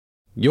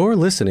You're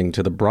listening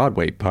to the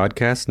Broadway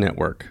Podcast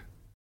Network.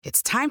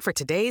 It's time for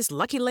today's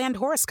Lucky Land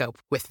horoscope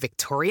with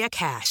Victoria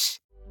Cash.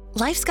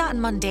 Life's gotten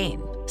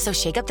mundane, so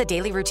shake up the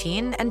daily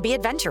routine and be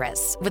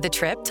adventurous with a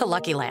trip to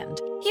Lucky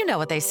Land. You know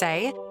what they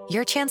say,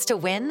 your chance to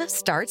win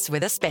starts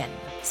with a spin.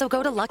 So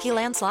go to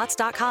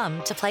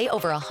LuckyLandSlots.com to play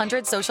over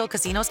 100 social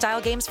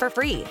casino-style games for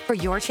free for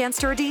your chance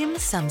to redeem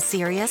some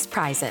serious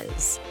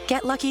prizes.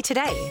 Get lucky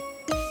today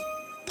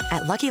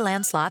at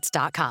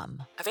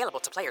LuckyLandSlots.com. Available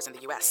to players in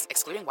the U.S.,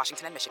 excluding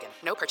Washington and Michigan.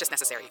 No purchase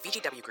necessary.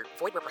 VGW Group.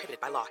 Void where prohibited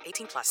by law.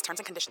 18 plus. Terms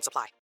and conditions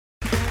apply.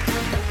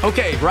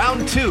 Okay,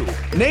 round two.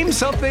 Name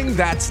something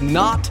that's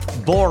not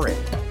boring.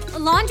 A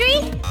laundry?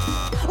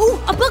 Ooh,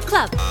 a book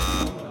club.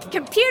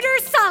 Computer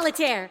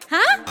solitaire,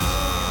 huh?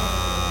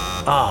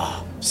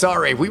 Ah,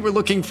 sorry. We were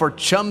looking for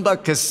Chumba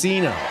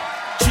Casino.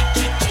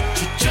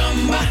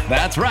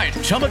 That's right.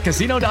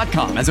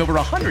 ChumbaCasino.com has over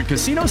 100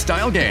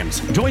 casino-style games.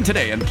 Join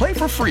today and play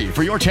for free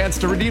for your chance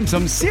to redeem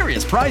some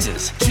serious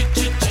prizes.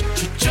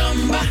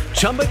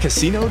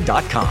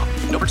 ChumbaCasino.com.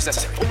 No purchase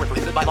necessary. Void where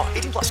prohibited by law.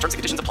 18 plus. Terms and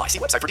conditions apply. See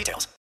website for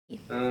details. Give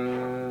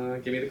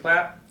me the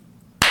clap.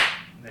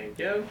 Thank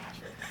you.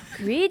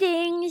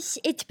 Greetings.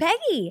 It's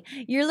Peggy.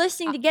 You're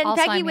listening to Getting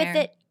Peggy I'm with here.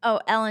 it. Oh,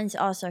 Ellen's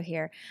also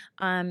here.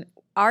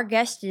 Our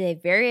guest today,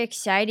 very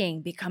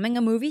exciting, becoming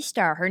a movie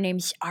star. Her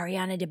name's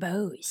Ariana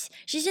DeBose.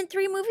 She's in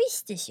 3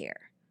 movies this year.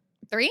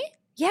 3?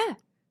 Yeah,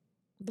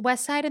 The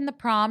West Side and The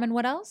Prom, and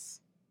what else?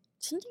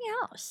 something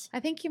else. I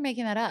think you're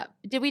making that up.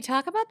 Did we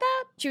talk about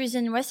that? She was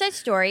in West Side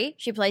Story.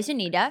 She plays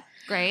Anita.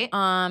 Great.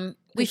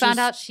 We found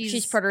out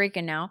she's Puerto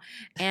Rican now,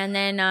 and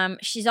then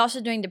she's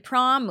also doing the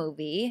Prom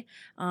movie.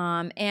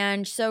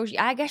 And so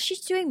I guess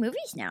she's doing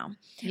movies now.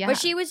 Yeah. But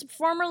she was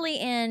formerly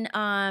in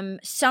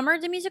Summer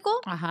the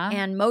musical,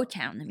 and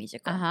Motown the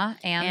musical,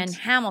 and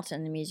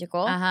Hamilton the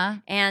musical,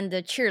 and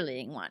the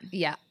cheerleading one.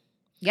 Yeah.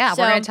 Yeah,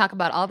 So- we're going to talk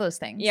about all those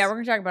things. Yeah, we're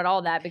gonna talk about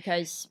all that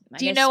because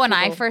Do you know when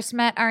I people first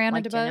met Ariana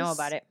like DeBose? to know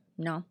about it?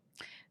 No,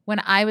 When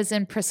I was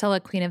in Priscilla,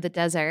 Queen of the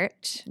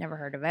Desert. never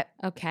heard of it.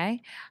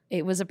 Okay.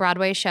 It was a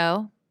Broadway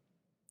show.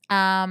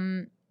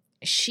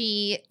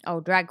 She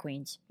Drag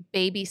queens.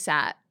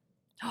 babysat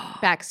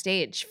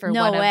backstage for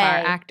No one of our way.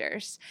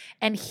 actors.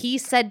 And he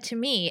said to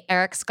me,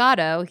 Eric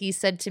Scotto,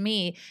 this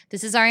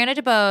is Ariana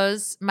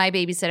DeBose, my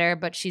babysitter,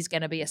 but she's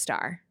going to be a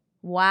star.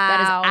 Wow,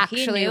 That is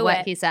he actually knew what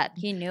it. he said.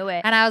 He knew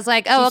it. And I was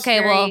like, oh, She's okay,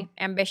 very well,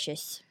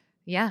 ambitious.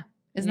 yeah.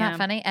 Isn't Yeah. that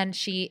funny? And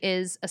she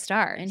is a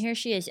star. And here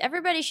she is.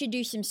 Everybody should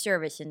do some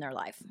service in their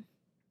life.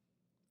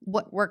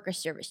 Work a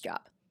service job.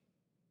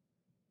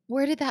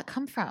 Where did that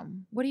come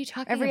from? What are you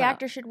talking Every about?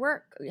 actor should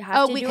work.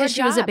 Because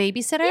she was a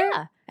babysitter?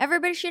 Yeah.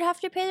 Everybody should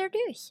have to pay their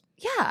dues.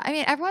 Yeah. I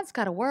mean, everyone's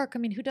got to work. I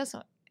mean, who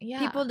doesn't? Yeah.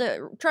 People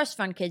that trust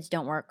fund kids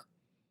don't work.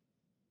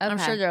 I'm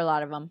Okay. sure there are a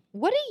lot of them.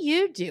 What do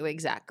you do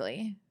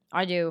exactly?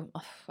 I do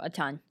a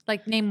ton.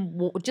 Like, name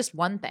just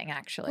one thing,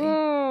 actually.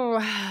 Oh,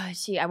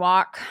 see, I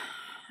walk.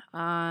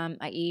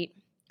 I eat.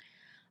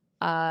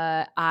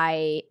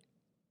 I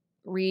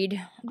read.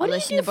 What I do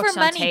listen you to do books for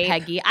on money, tape.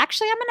 Peggy?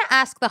 Actually, I'm going to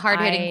ask the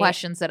hard-hitting I-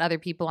 questions that other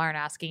people aren't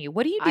asking you.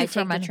 What do you do I for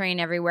take money? the train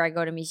everywhere I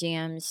go to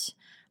museums.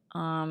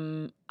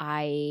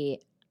 I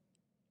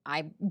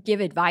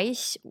give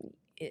advice.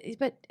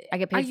 But I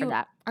get paid for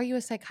that. Are you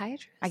a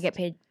psychiatrist? I get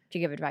paid to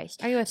give advice.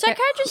 Are you a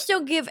Psychiatrists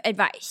don't give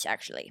advice,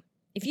 actually.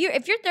 If your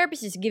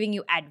therapist is giving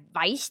you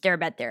advice, they're a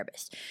bad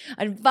therapist.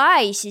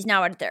 Advice is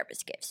not what a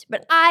therapist gives,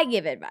 but I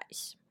give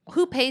advice.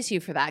 Who pays you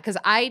for that? Because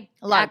A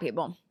lot of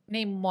people.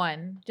 Name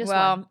one. Just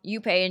Well, one. you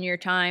pay in your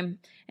time,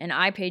 and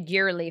I pay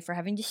dearly for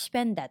having to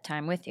spend that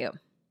time with you.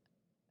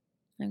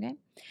 Okay?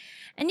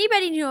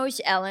 Anybody who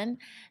knows Ellen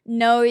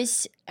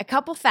knows a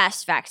couple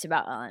fast facts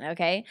about Ellen,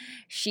 okay?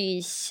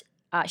 She's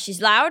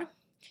loud.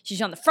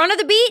 She's on the front of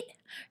the beat.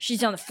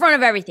 She's on the front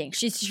of everything.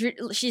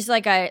 She's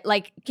like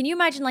can you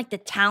imagine like the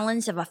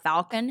talons of a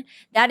falcon?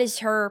 That is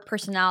her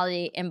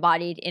personality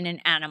embodied in an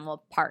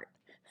animal part.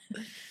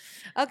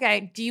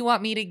 Okay. Do you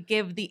want me to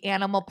give the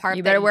animal part?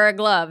 You better wear a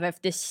glove if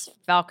this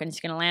falcon's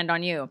going to land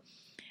on you.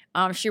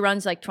 She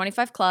runs like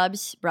 25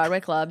 clubs,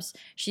 Broadway clubs.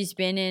 She's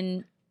been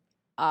in,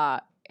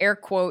 air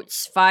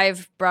quotes,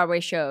 5 Broadway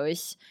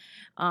shows.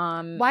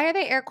 Why are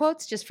they air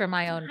quotes? Just for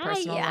my own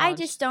personal I knowledge?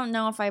 just don't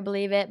know if I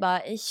believe it,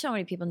 but so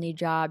many people need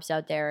jobs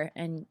out there.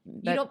 And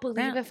You don't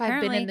believe if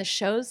I've been in the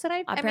shows that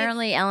I've...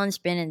 Apparently, Ellen's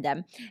been in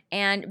them.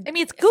 And I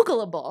mean, it's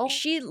Googleable.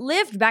 she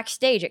lived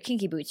backstage at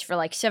Kinky Boots for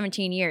like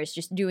 17 years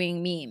just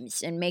doing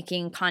memes and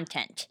making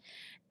content.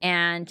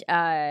 And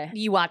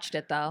You watched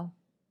it, though.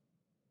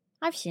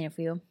 I've seen a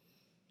few.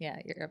 Yeah,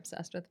 you're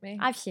obsessed with me.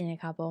 I've seen a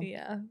couple.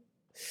 Yeah.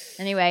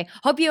 Anyway,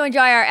 hope you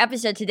enjoy our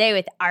episode today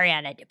with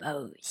Ariana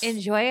DeBose.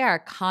 Enjoy our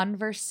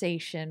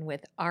conversation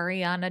with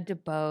Ariana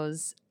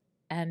DeBose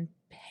and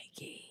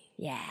Peggy.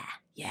 Yeah.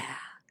 Yeah.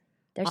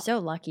 They're so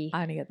lucky.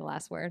 I'm gonna get the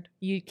last word.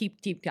 You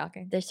keep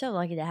talking. They're so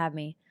lucky to have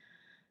me.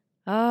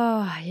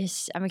 Oh,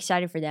 I'm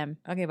excited for them.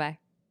 Okay, bye.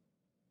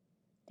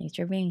 Thanks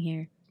for being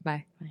here.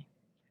 Bye. Bye.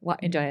 Well,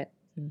 enjoy it.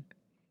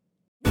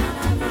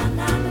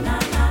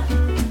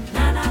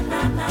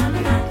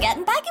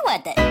 Getting Peggy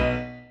with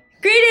it.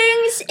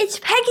 Greetings, it's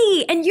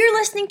Peggy, and you're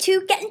listening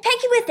to Getting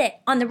Peggy With It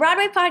on the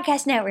Broadway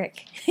Podcast Network.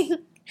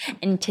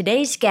 And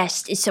today's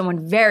guest is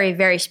someone very,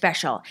 very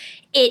special.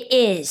 It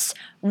is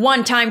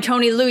one-time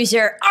Tony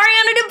loser,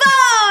 Ariana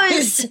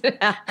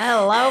DeBose!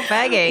 Hello,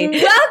 Peggy.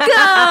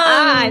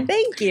 Welcome!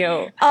 Thank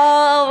you.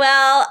 Oh,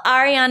 well,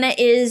 Ariana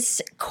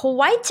is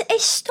quite a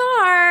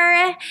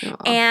star,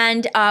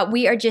 and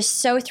we are just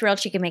so thrilled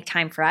she could make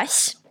time for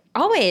us.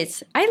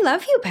 Always. I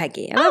love you,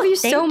 Peggy. I love you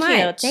so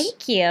much.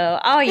 Thank you.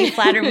 Oh, you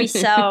flatter me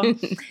so.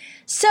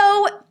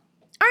 So,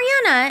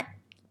 Ariana,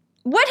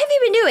 what have you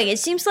been doing? It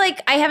seems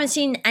like I haven't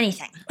seen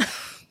anything.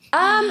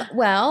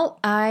 Well,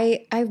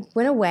 I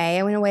went away.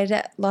 I went away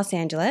to Los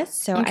Angeles.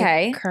 So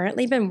I've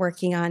currently been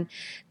working on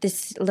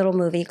this little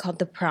movie called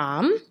The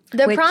Prom.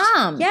 The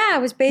Prom? Yeah,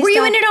 it was based Were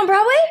you in it on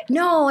Broadway?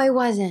 No, I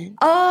wasn't.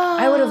 Oh.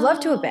 I would have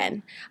loved to have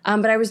been.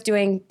 But I was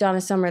doing Donna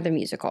Summer the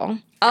musical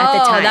at the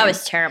time. Oh, that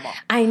was terrible.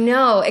 I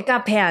know. It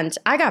got panned.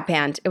 I got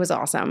panned. It was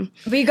awesome.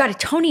 But you got a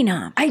Tony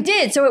nom. I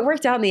did. So it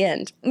worked out in the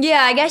end.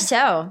 Yeah, I guess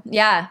so.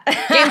 Yeah.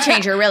 Game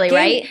changer, really,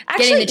 right?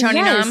 Actually, getting the Tony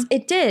yes, nom.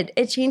 It did.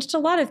 It changed a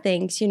lot of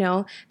things, you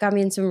know, got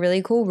me in some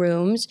really cool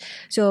rooms.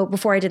 So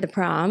before I did The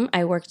Prom,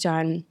 I worked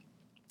on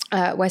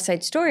West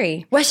Side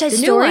Story. West Side the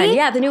Story? New one.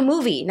 Yeah, the new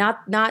movie.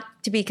 Not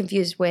to be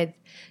confused with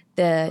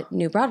the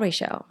new Broadway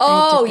show.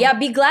 Oh, yeah.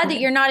 Be glad that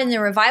you're not in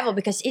the revival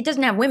because it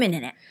doesn't have women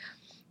in it.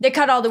 They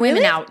cut all the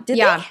women out. Did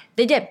they?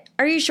 They did.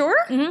 Are you sure?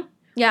 Mm-hmm.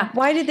 Yeah.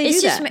 Why did they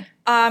do that?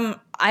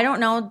 I don't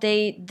know.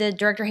 The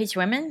director hates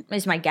women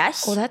is my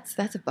guess. Oh, that's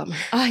a bummer.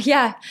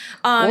 Yeah.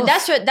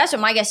 That's what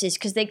my guess is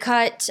because they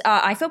cut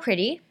I Feel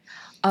Pretty.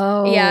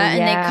 Oh, yeah,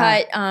 and they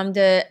cut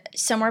the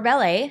Somewhere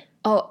Ballet.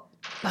 Oh,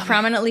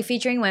 prominently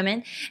featuring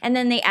women, and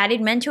then they added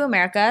Men to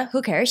America.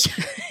 Who cares?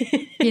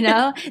 You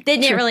know, they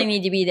didn't really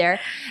need to be there,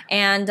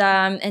 and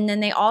then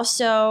they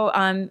also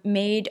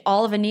made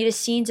all of Anita's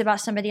scenes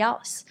about somebody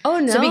else. Oh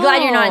no! So be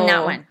glad you're not in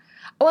that one.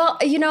 Well,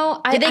 you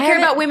know, did they care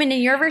about women in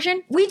your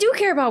version? We do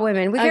care about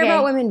women. We care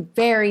about women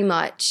very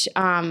much,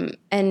 and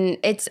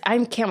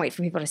I can't wait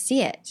for people to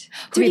see it.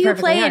 Who do you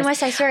play in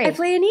West Side Story? I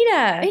play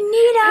Anita. Anita!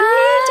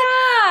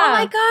 Oh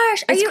my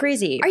gosh! It's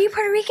crazy. Are you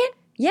Puerto Rican?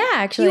 Yeah,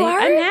 actually, you are?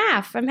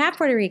 I'm half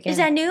Puerto Rican. Is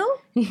that new?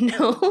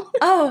 No.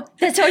 Oh,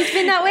 that's always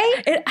been that way?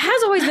 It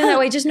has always been that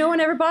way, just no one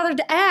ever bothered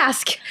to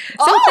ask. So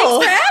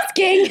Oh. thanks for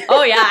asking.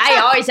 Oh yeah,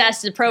 I always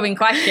ask the probing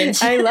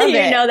questions. I love you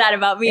it. You know that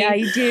about me. Yeah,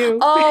 you do.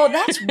 Oh,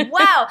 that's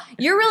wow.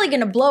 You're really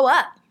gonna blow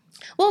up.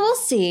 Well, we'll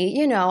see.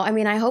 You know, I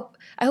mean, I hope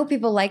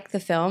people like the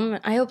film.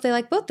 I hope they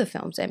like both the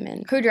films I'm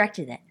in. Who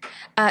directed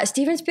it?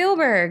 Steven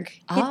Spielberg.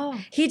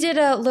 Oh. He did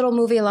a little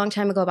movie a long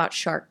time ago about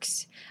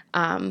sharks.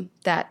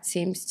 That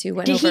seems to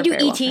went Did over he do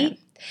very well E.T.? for him.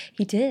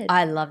 He did.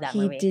 I love that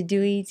movie. He did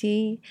do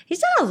E.T. He's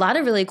done a lot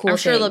of really cool I'm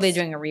things. sure they'll be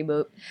doing a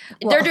reboot.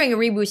 Well, They're doing a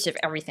reboot of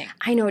everything.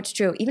 I know it's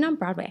true. Even on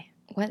Broadway.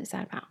 What is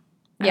that about?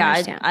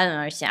 I don't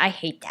understand. I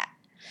hate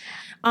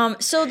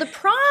that. So the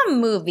Prom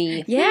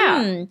movie.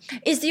 Yeah.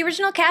 Is the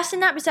original cast in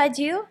that besides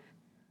you?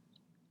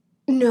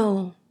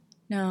 No.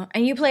 No.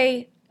 And you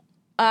play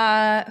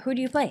who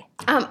do you play?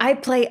 I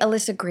play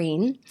Alyssa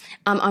Green.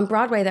 On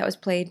Broadway, that was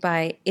played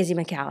by Izzy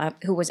McCallum,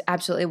 who was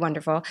absolutely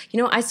wonderful.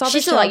 You know, I saw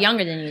She's the a show lot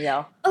younger than you,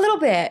 though. a little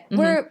bit.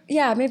 Maybe.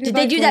 Did about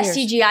they do 4 that years.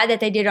 CGI that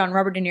they did on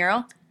Robert De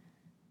Niro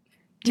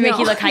to make No.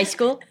 you look high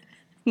school?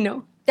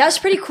 No. That was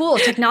pretty cool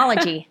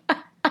technology.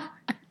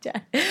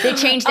 They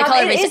changed the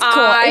color of it his is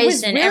cool. eyes. It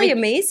was and really everything.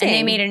 amazing. And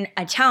they made an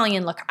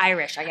Italian look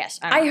Irish, I guess.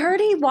 I heard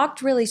he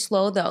walked really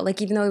slow though.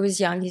 Like even though he was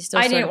young, he still.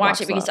 I sort didn't of watch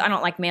walked it because slow. I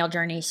don't like male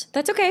journeys.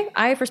 That's okay.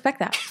 I respect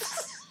that.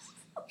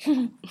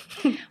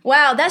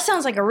 Wow, that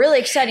sounds like a really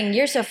exciting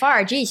year so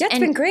far. Jeez. That's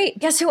been great.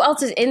 Guess who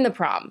else is in the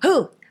Prom?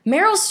 Who?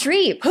 Meryl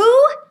Streep.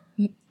 Who?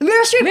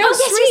 Meryl Streep. Meryl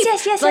Oh,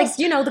 Streep. yes. Like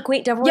you know, the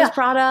Queen Devil Wears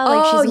Prada.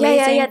 Like Oh, she's yeah.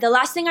 amazing. The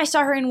last thing I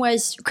saw her in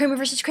was Kramer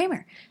versus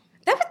Kramer.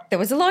 That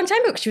was a long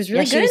time ago. She was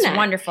really Yeah, she good was in that.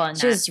 wonderful in that.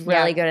 She was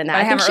really good in that. But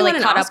I think haven't she really won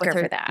an caught up Oscar with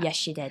her for that. Yes,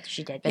 she did.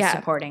 She did. Best Yeah.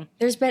 supporting.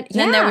 There's been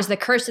Then there was the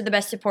Curse of the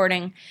Best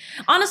Supporting.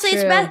 Honestly,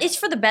 True. it's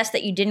for the best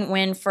that you didn't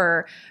win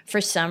for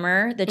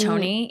Summer, the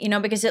Tony, you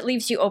know, because it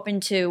leaves you open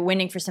to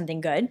winning for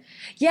something good.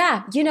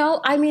 Yeah, you know,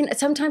 I mean,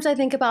 sometimes I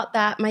think about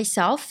that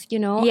myself, you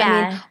know. I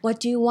Yeah. mean, what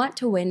do you want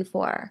to win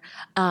for?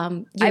 I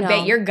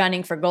bet you're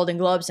gunning for Golden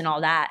Globes and all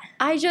that.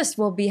 I just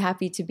will be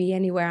happy to be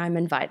anywhere I'm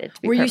invited.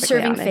 To be Were you perfectly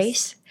serving honest.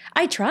 face?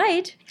 I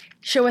tried.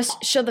 Show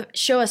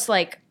us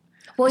like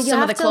Well, you some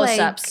have of the to, like-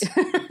 cloose-ups.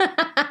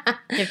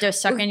 You have to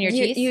suck in your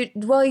teeth.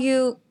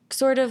 You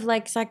sort of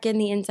like suck in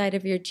the inside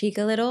of your cheek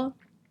a little.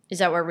 Is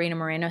that what Rena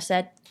Moreno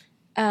said?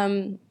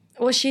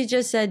 Well, she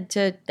just said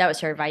to That was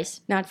her advice.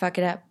 not fuck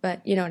it up,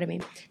 but you know what I mean.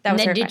 That And was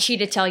then her did advice. she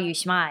to tell you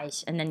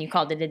smize, and then you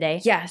called it a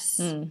day?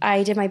 Yes,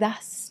 I did my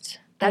best.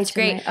 That's I did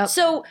great. my-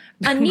 So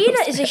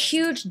Anita is a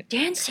huge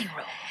dancing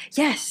role.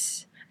 yes.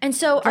 And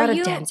so lot are of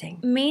you dancing.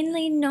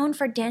 mainly known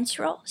for dance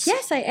roles?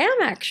 Yes, I am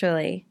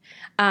actually.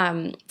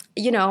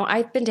 You know,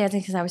 I've been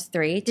dancing since I was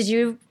 3. Did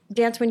you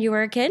dance when you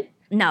were a kid?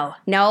 No.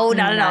 No,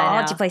 not at No, all.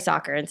 no. Did you play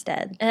soccer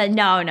instead?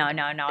 No.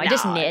 I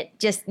just knit.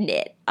 Just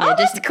knit. Yeah, Oh,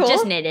 that's cool.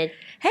 Just knitted.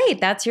 hey,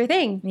 that's your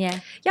thing. Yeah.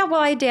 Yeah,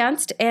 well, I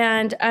danced,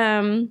 and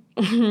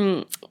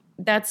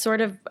that's sort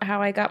of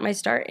how I got my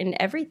start in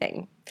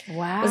everything.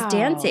 Wow. Was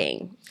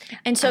dancing.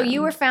 And so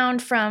you were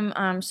found from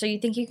So You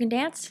Think You Can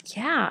Dance?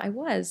 Yeah, I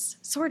was,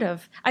 sort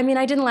of. I mean,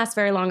 I didn't last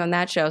very long on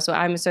that show, so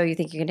I'm So You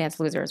Think You Can Dance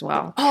loser as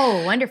well.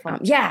 Oh, wonderful.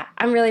 Yeah,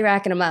 I'm really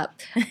racking them up.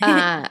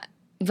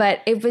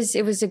 But it was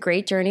a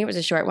great journey. It was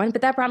a short one,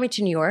 but that brought me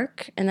to New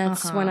York, and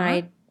that's when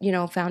I,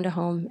 found a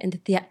home in the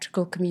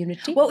theatrical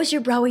community. What was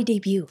your Broadway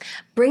debut?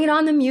 Bring It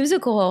On the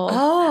musical.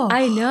 Oh.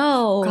 I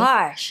know.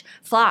 Gosh.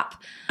 Flop.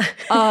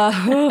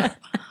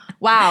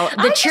 Wow. The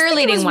I just think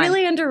cheerleading it was one.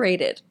 really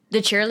underrated. The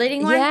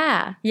cheerleading one?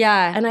 Yeah.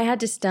 Yeah. And I had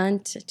to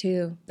stunt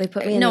too. They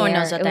put me in No the one air.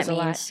 knows what It that was a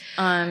lot.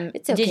 means.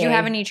 It's Did you okay.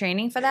 have any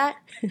training for that?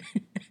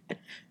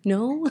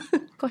 No?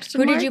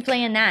 Question Who mark? did you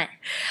play in that?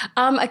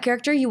 A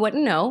character you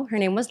wouldn't know. Her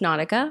name was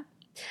Nautica.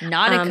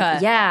 Nautica.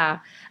 Yeah.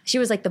 She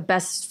was like the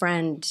best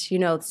friend,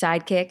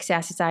 sidekick,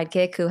 sassy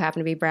sidekick who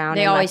happened to be brown.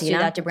 They and always do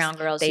Latina. that to brown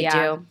girls. They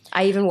yeah. do.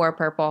 I even wore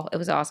purple. It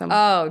was awesome.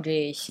 Oh,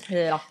 geez.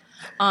 Yeah.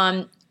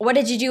 What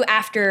did you do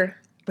after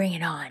Bring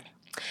It On?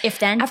 If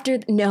Then?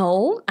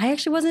 No, I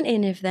actually wasn't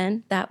in If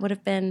Then. That would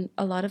have been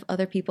a lot of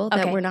other people that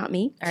Okay. were not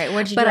me. All right, what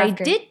did you but do I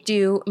after? did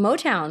do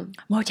Motown.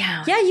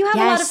 Motown. Yeah, you have a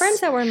lot Yes. of friends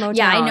that were in Motown.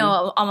 Yeah, I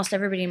know almost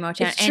everybody in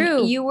Motown. It's and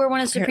true. you were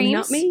one of the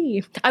Apparently Supremes? not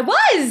me. I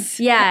was.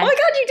 Yeah. Oh my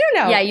God, you do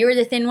know. Yeah, you were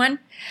the thin one.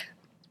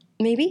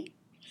 Maybe.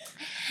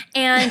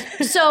 And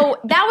so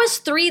that was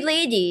 3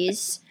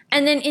 ladies.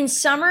 And then in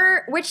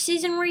summer, which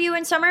season were you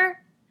in summer?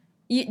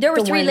 There were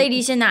The 3 one-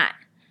 ladies in that.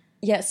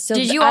 Yes. So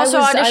Did you I also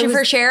was- audition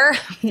for Cher?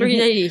 3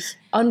 ladies.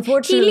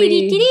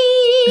 Unfortunately.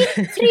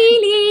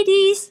 3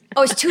 ladies.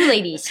 Oh, it's 2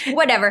 ladies.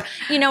 Whatever.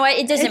 You know what?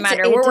 It doesn't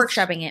matter. We're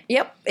workshopping it.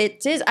 Yep,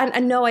 it is.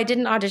 And no, I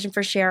didn't audition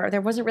for Cher. There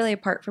wasn't really a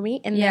part for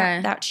me in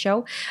Yeah. that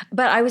show.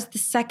 But I was the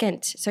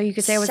second. So you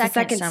could say I was the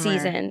second summer.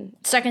 season.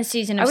 Second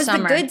season of I was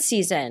summer. the good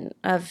season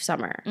of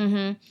summer.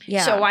 Mm-hmm.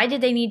 Yeah. So why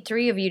did they need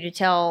 3 of you to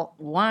tell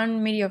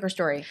one mediocre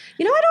story?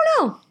 I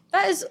don't know.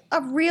 That is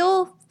a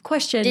real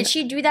question. Did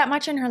she do that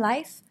much in her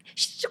life?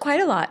 She did quite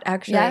a lot,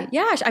 actually. Yeah?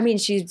 Yeah. I mean,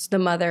 she's the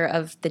mother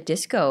of the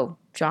disco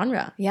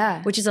genre.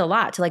 Yeah. Which is a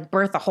lot. To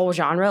birth a whole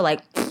genre,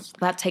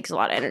 that takes a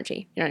lot of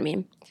energy. You know what I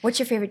mean? What's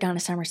your favorite Donna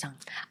Summer song?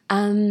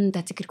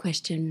 That's a good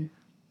question.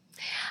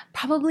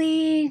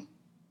 Probably,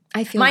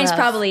 I Feel Mine's Love.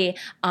 probably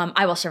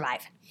I Will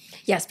Survive.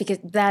 Yes, because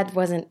that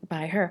wasn't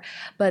by her,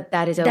 but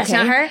that is okay. That's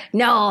not her?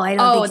 No, I don't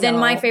Oh, think then so.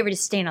 my favorite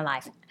is Staying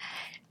Alive.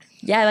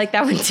 Yeah, I like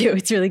that one too.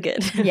 It's really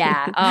good.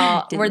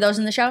 Yeah. Were those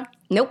in the show?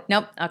 Nope.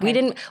 Nope.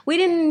 Okay. We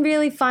didn't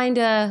really find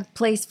a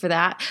place for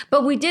that,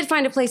 but we did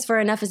find a place for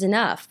Enough Is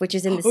Enough, which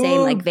is in the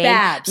same vein.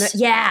 Babs.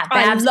 Yeah,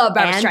 I Babs. love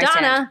Barbra and Streisand.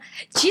 Donna.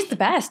 She's the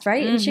best,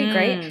 right? Isn't she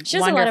great? She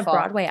does a lot of Wonderful.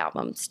 Broadway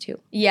albums too.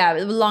 Yeah,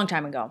 a long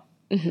time ago.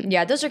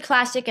 Yeah, those are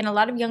classic, and a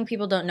lot of young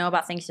people don't know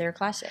about things that are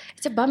classic.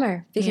 It's a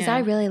bummer because Yeah. I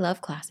really love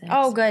classics.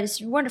 Oh, good.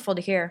 It's wonderful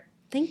to hear.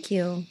 Thank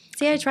you.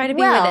 See, I try to be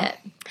Well, with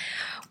it.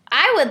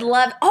 I would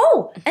love.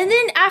 Oh, and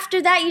then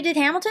after that, you did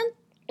Hamilton.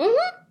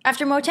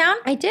 After Motown.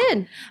 I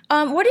did.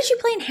 What did you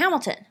play in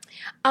Hamilton?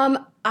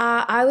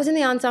 I was in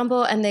the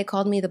ensemble, and they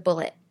called me the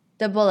Bullet.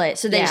 The Bullet.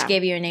 So they just Yeah.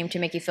 gave you a name to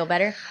make you feel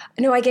better.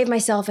 No, I gave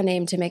myself a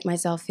name to make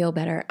myself feel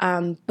better.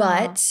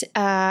 But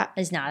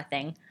Is not a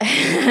thing.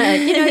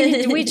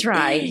 we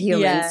try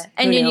humans.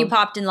 And Who then you knew?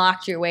 popped and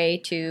locked your way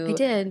to. I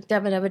did. Da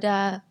ba da ba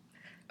da.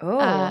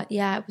 Oh.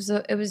 Yeah,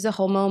 it was a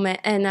whole moment,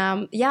 and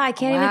I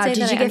can't even Wow. say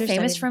Did that you I get famous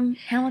understudied. from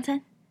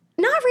Hamilton?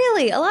 Not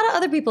really. A lot of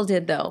other people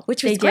did though,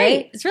 which was They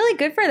great. did? It's really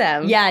good for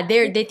them. Yeah,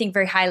 they think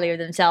very highly of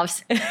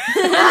themselves. Well,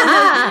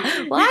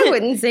 I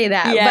wouldn't say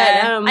that.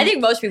 But I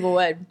think most people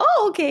would.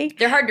 Oh, okay.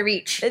 They're hard to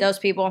reach, those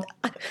people.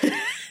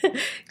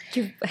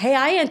 Hey,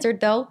 I answered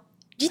though.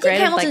 Do you think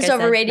Granted, Hamilton's like I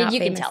said, overrated? not You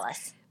famous. can tell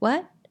us.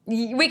 What?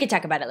 We can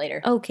talk about it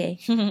later. Okay.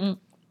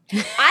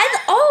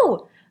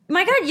 Oh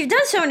my God, you've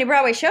done so many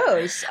Broadway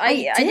shows. I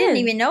didn't did.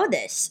 even know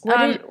this.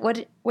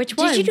 Which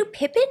one? Did you do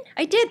Pippin?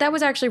 I did. That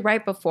was actually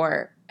right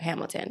before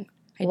Hamilton.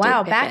 I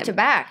Wow, did back Pippin. to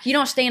back. You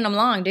don't stay in them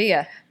long, do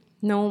you?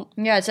 No.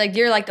 Yeah, it's like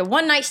you're like the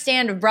one night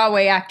stand of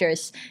Broadway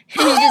actors.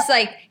 And you just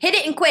like hit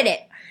it and quit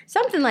it.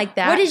 Something like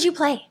that. What did you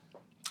play?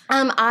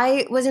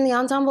 I was in the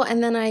ensemble,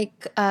 and then I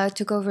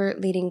took over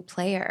leading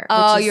player.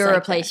 Oh, which is you're a like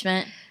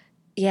replacement.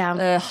 Yeah.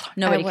 Ugh,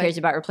 nobody would- cares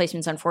about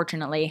replacements,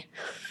 unfortunately.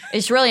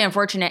 It's really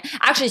unfortunate.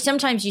 Actually,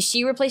 sometimes you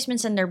see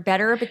replacements and they're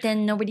better, but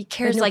then nobody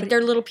cares. Like their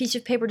little piece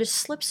of paper just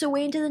slips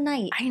away into the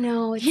night. I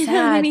know, it's You sad.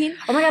 know what I mean?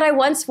 Oh my God, I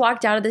once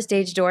walked out of the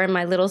stage door and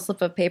my little slip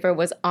of paper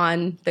was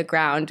on the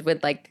ground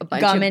with like a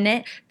bunch Gum of in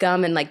it?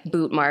 gum and like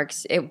boot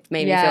marks. It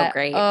made me feel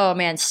great. Oh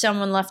man,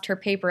 someone left her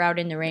paper out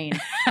in the rain.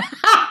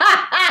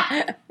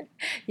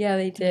 Yeah,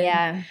 they did.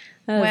 Yeah.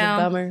 That was Well,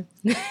 a bummer.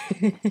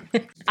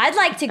 I'd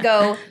like to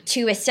go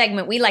to a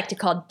segment we like to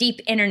call Deep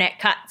Internet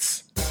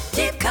Cuts.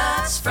 Deep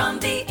cuts from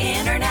the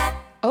internet.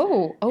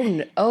 Oh.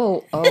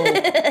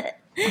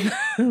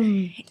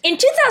 In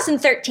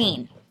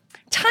 2013,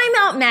 Time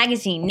Out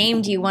magazine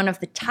named you one of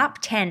the top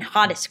 10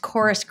 hottest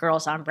chorus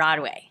girls on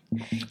Broadway.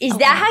 Is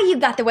that how you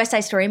got the West Side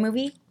Story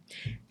movie?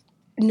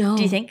 No.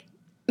 Do you think?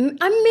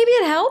 Maybe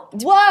it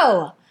helped.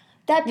 Whoa.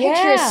 That picture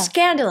Yeah. is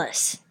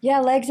scandalous. Yeah,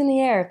 legs in the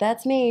air.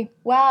 That's me.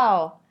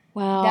 Wow.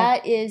 Wow.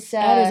 That is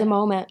a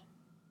moment.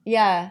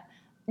 Yeah.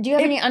 Do you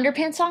have any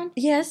underpants on?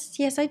 Yes,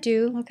 I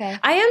do. Okay.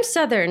 I am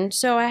Southern,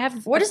 so I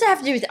have... What does that have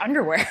to do with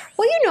underwear?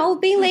 Well,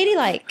 being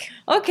ladylike.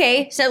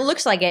 Okay, so it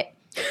looks like it.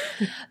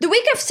 The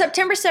week of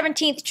September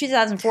 17th,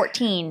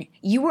 2014,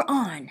 you were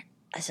on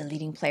as a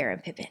leading player in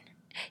Pippin.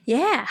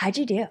 Yeah. How'd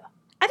you do?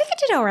 I think I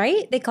did all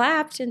right. They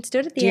clapped and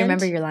stood at the end. Do you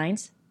remember your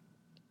lines?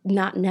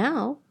 Not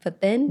now,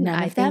 but then None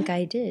I of them? think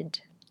I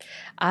did.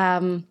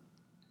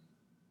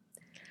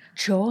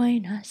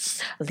 Join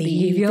us.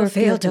 Leave your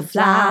field to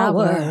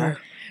flower.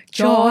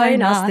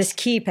 Join us. This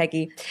key,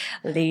 Peggy.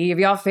 Leave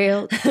your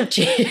field.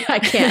 Gee, I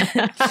can't.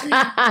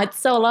 It's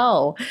so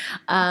low.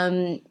 I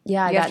You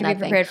got have to nothing.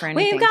 be prepared for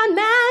anything. We've got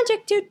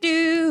magic to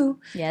do.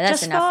 Yeah,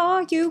 that's just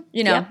enough. for you.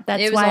 You know, Yeah,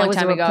 that's it was why a long it was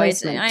time a ago.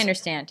 replacement. I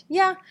understand.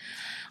 Yeah.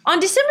 On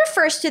December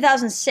 1st,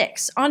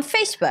 2006, on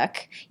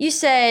Facebook, you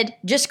said,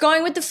 just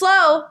going with the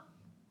flow.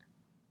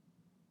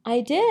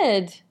 I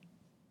did.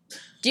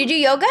 Do you do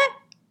yoga?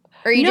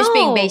 Or are you just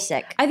being No.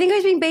 basic? I think I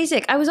was being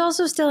basic. I was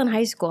also still in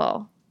high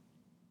school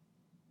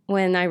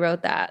when I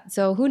wrote that.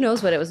 So who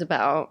knows what it was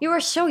about. You were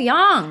so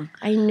young.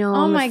 I know.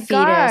 Oh I'm my a fetus,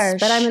 gosh.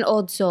 but I'm an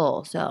old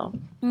soul, so.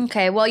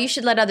 Okay, well, you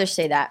should let others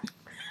say that.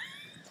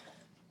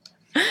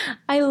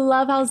 I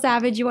love how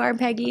savage you are,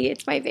 Peggy.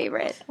 It's my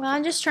favorite. Well,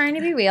 I'm just trying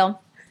to be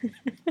real.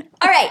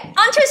 All right,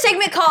 on to a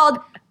segment called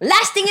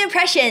Lasting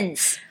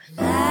Impressions.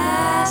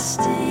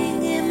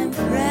 Lasting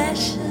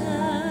impressions.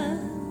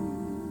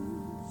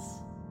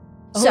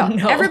 So,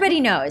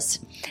 everybody knows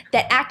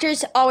that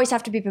actors always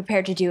have to be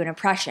prepared to do an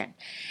impression.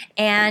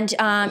 And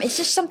it's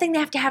just something they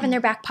have to have in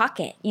their back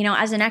pocket. You know,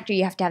 as an actor,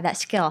 you have to have that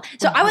skill.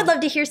 So, I would love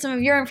to hear some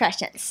of your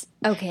impressions.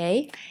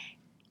 Okay.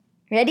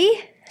 Ready?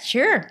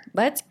 Sure.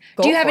 Let's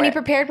go. Do you have for any it.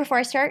 prepared before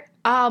I start?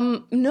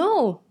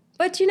 No.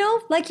 But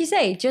like you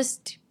say,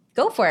 just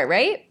go for it,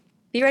 right?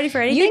 Be ready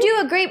for anything. You do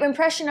a great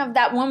impression of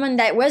that woman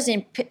that was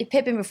in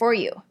Pippin before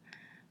you.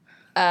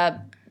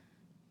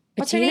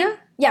 What's her name?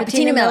 Yeah,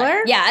 Patina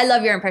Miller. Yeah, I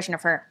love your impression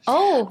of her.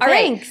 Oh, All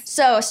right. thanks.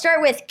 So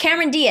start with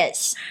Cameron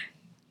Diaz.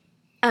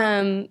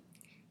 Do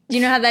you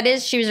know how that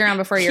is? She was around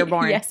before you were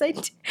born. Yes, I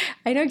do.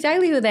 I know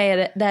exactly who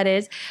that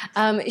is.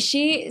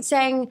 She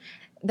sang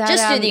that.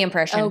 Just do the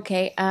impression.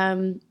 Okay.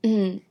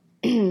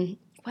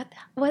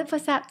 What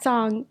was that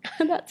song?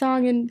 That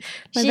song in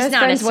my She's best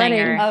not a friend's wedding.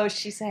 singer. Oh,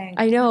 she sang.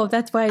 I know.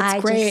 That's why it's I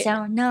great. just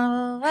don't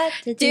know what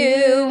to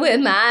do with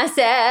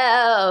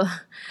myself.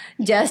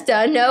 Just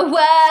don't know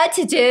what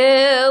to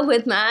do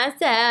with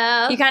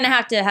myself. You kind of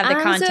have to have the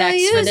I'm context so for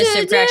used this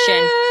to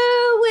impression.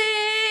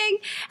 doing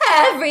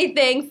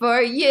everything for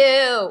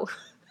you.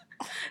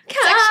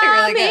 actually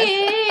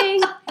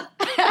really Coming.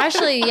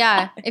 Actually,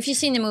 yeah. If you've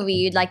seen the movie,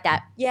 you'd like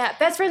that. Yeah,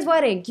 Best Friend's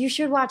Wedding. You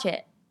should watch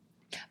it.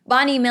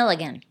 Bonnie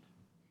Milligan.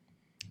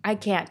 I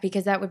can't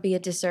because that would be a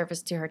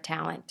disservice to her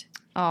talent.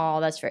 Oh,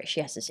 that's right. She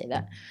has to say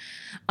that.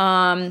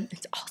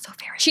 It's also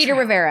very Cheetah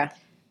Rivera.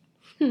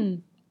 I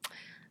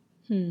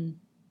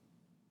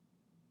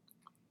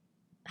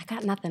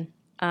got nothing.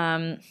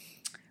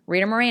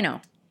 Rita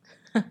Moreno.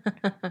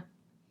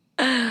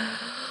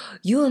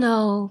 You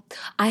know,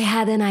 I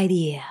had an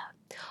idea.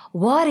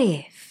 What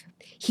if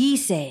he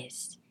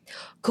says,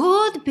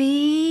 could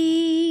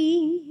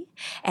be,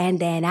 and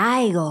then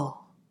I go,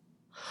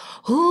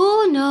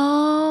 who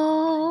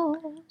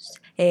knows?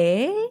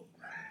 Eh?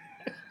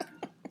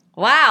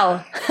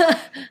 Wow.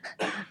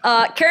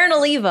 Karen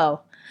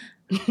Olivo.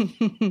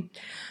 Baby,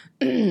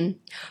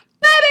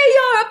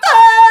 you're a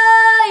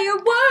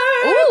firework.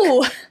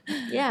 Ooh.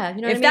 Yeah,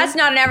 you know If that's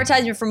not an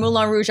advertisement for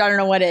Moulin Rouge, I don't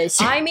know what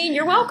is. I mean,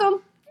 you're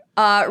welcome.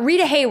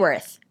 Rita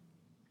Hayworth.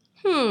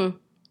 I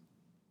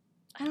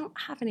don't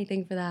have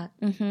anything for that.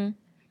 Mm-hmm.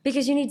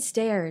 Because you need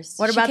stairs.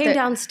 What She about came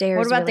downstairs?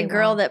 What about really the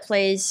girl well. that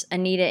plays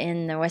Anita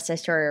in the West Side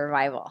Story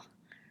revival?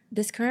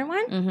 This current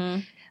one?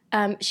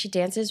 Mm-hmm. She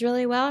dances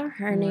really well.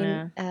 Her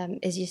name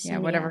is Yesenia. Yeah,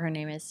 whatever her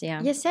name is.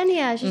 Yeah.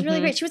 Yesenia. She's really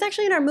great. She was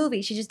actually in our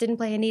movie. She just didn't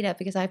play Anita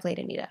because I played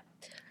Anita.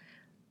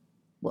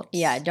 Whoops.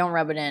 Yeah, don't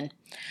rub it in.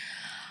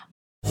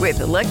 With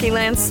the Lucky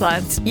Land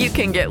Slots, you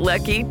can get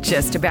lucky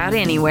just about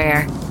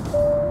anywhere.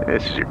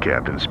 This is your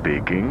captain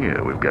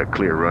speaking. We've got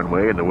clear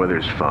runway and the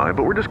weather's fine,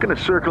 but we're just going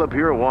to circle up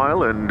here a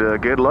while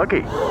and get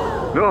lucky.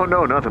 No,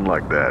 nothing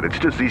like that. It's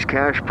just these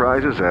cash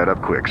prizes add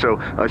up quick. So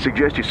I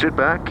suggest you sit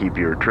back, keep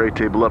your tray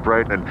table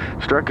upright, and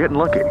start getting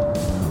lucky.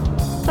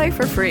 Play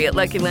for free at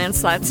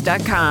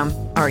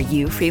LuckyLandSlots.com. Are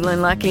you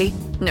feeling lucky?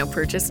 No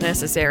purchase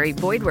necessary.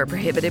 Void where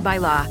prohibited by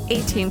law.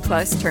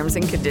 18+ terms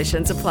and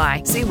conditions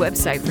apply. See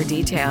website for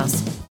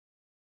details.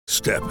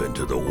 Step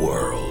into the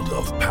world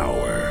of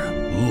power,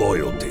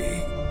 loyalty,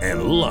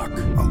 and luck.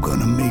 I'm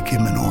gonna make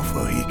him an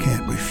offer he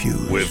can't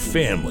refuse. With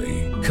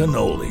family,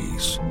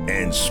 cannolis,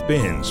 and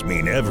spins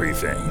mean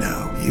everything.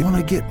 Now, you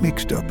wanna get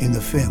mixed up in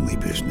the family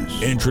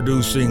business.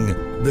 Introducing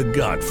The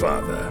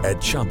Godfather at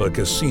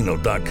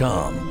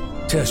ChumbaCasino.com.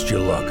 Test your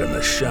luck in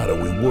the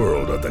shadowy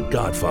world of The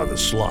Godfather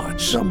slot.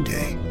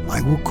 Someday,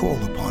 I will call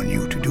upon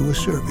you to do a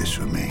service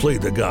for me. Play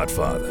The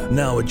Godfather,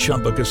 now at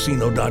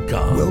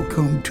ChumbaCasino.com.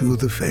 Welcome to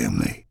the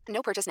family.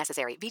 No purchase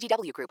necessary.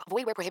 VGW Group.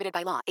 Void where prohibited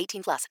by law.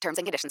 18 plus. Terms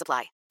and conditions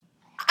apply.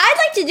 I'd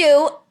like to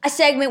do a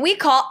segment we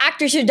call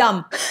Actors Are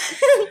Dumb.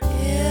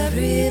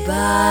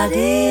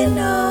 Everybody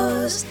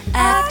knows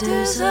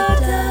actors are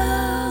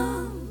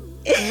dumb.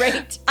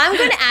 Great. I'm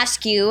going to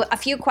ask you a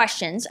few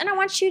questions, and I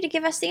want you to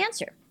give us the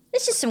answer.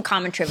 This is some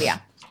common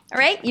trivia. All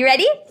right, you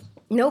ready?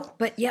 Nope,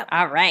 but yep.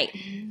 All right.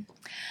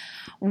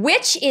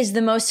 Which is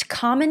the most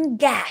common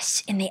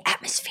gas in the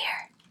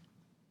atmosphere?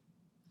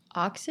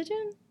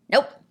 Oxygen?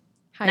 Nope.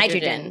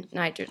 Nitrogen.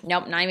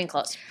 Nope, not even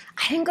close.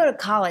 I didn't go to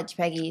college,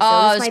 Peggy,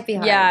 so this might be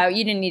hard. Yeah,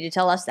 you didn't need to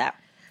tell us that.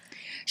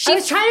 I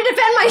was trying to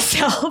defend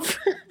myself.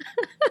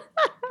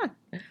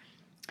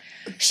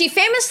 She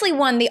famously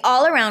won the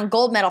all-around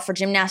gold medal for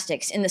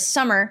gymnastics in the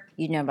summer,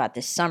 you know about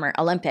this summer,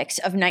 Olympics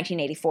of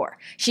 1984.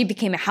 She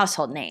became a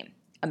household name,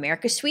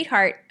 America's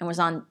sweetheart, and was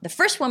on the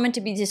first woman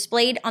to be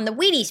displayed on the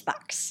Wheaties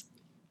box.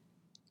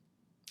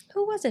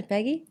 Who was it,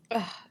 Peggy?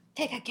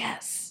 Take a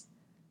guess.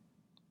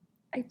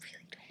 I really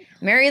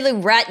Mary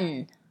Lou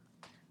Retton.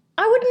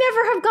 I would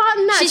never have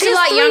gotten that. She's a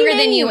lot younger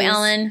than you,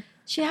 Ellen.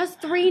 She has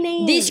 3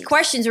 names. These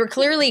questions were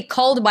clearly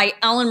culled by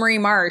Ellen Marie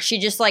Mars. She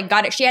just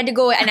got it. She had to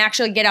go and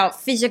actually get out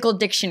physical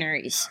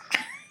dictionaries.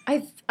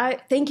 I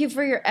thank you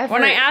for your effort.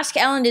 When I asked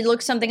Ellen to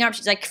look something up,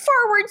 she's like, /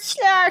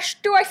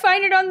 do I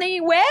find it on the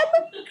web?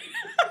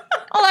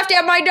 I'll have to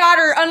have my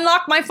daughter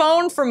unlock my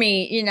phone for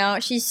me. You know,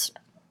 she's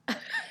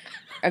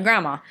a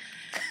grandma.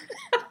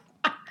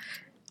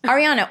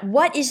 Ariana,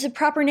 what is the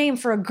proper name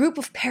for a group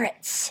of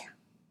parrots?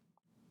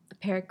 A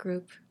parrot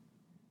group.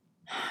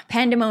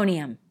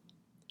 Pandemonium.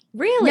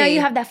 Really? Now you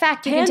have that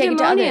fact. You can take it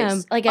to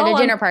others, like at a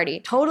dinner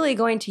party. Totally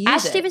going to use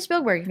Ask it. Steven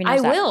Spielberg if he knows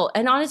I that. will.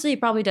 And honestly, he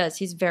probably does.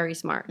 He's very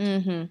smart.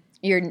 Mm-hmm.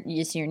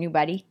 Your new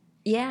buddy?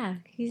 Yeah,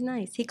 he's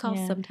nice. He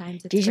calls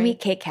sometimes. It's Did you great. meet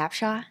Kate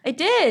Capshaw? I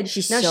did.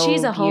 She's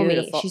she's a homie.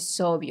 beautiful. She's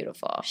so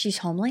beautiful. She's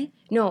homely?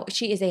 No,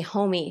 she is a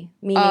homie,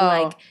 meaning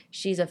like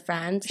she's a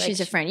friend. She's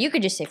a friend. You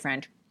could just say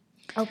friend.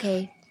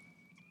 Okay.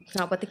 It's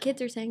not what the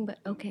kids are saying, but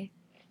okay.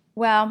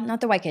 Well,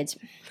 not the white kids.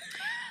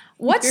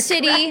 What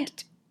city?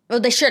 Correct. Well,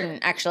 they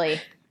shouldn't, actually.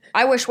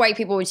 I wish white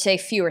people would say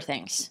fewer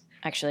things,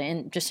 actually,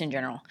 and just in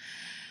general.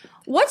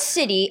 What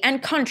city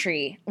and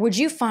country would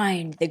you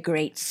find the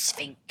Great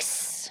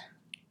Sphinx?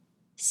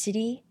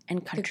 City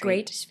and country. The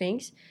Great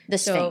Sphinx? The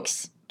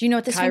Sphinx. Do you know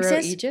what the Sphinx Cairo,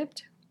 is?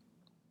 Egypt?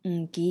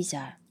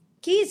 Giza.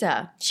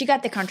 Giza. She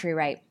got the country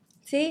right.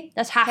 See?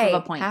 That's half of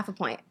a point. Half a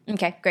point.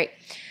 Okay, great.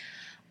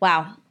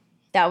 Wow.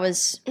 That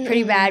was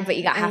pretty bad, but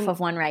you got half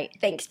of one right.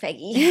 Thanks,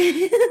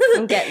 Peggy.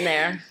 I'm getting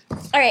there. All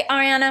right,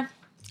 Ariana,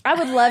 I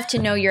would love to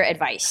know your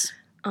advice.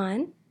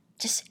 On?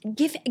 Just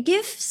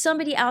give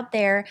somebody out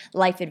there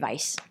life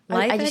advice.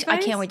 Advice? I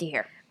can't wait to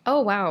hear.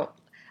 Oh, wow.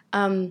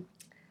 I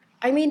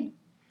mean,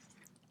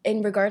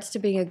 in regards to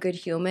being a good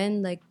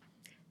human, like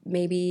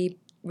maybe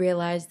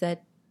realize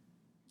that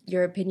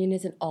your opinion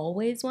isn't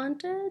always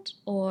wanted,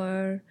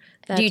 or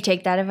that Do you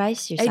take that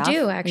advice yourself? I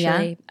do,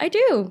 actually. Yeah? I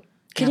do.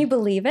 Can you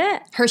believe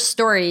it? Her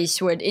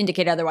stories would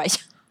indicate otherwise.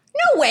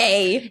 No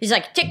way. He's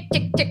like, tick,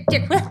 tick, tick,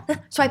 tick.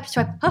 Swipe,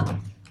 swipe. Oh.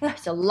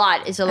 It's a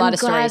lot. It's a lot of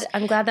stories.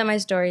 I'm glad that my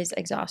stories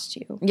exhaust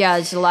you. Yeah,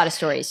 it's a lot of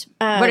stories.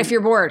 But if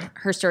you're bored,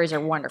 her stories are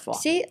wonderful.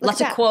 See?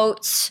 Lots of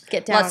quotes.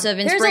 Get down. Lots of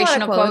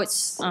inspirational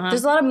quotes.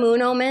 There's a lot of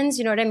moon omens.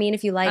 You know what I mean?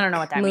 If you like I don't know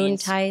what that moon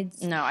means.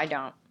 tides. No, I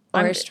don't.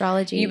 Or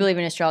astrology. You believe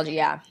in astrology,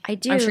 yeah. I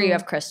do. I'm sure you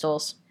have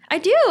crystals. I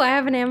do. I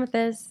have an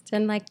amethyst.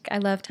 And I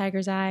love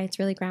tiger's eye. It's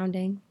really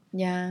grounding.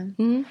 Yeah.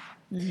 Mm-hmm.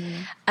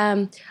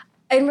 Mm-hmm.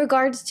 In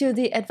regards to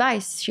the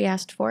advice she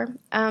asked for,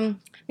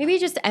 maybe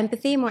just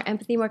empathy,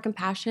 more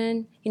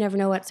compassion. You never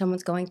know what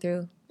someone's going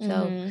through.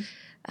 So,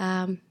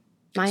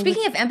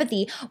 Speaking of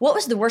empathy, what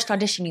was the worst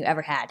audition you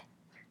ever had?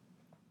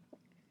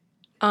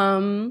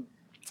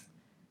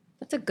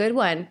 That's a good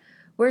one.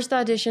 Worst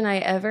audition I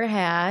ever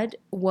had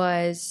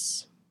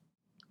was,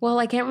 well,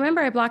 I can't remember.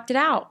 I blocked it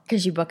out.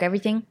 Because you book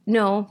everything?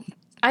 No.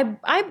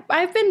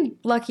 I've been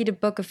lucky to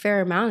book a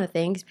fair amount of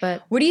things,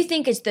 but what do you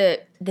think is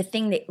the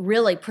thing that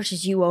really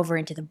pushes you over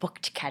into the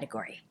booked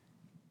category?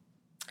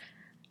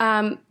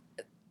 I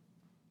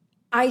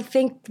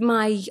think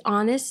my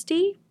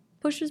honesty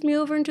pushes me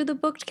over into the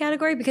booked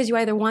category because you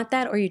either want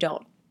that or you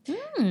don't.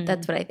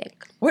 That's what I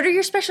think. What are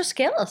your special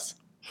skills?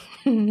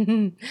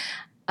 I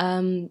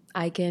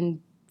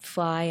can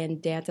fly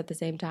and dance at the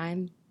same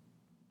time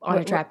on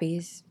a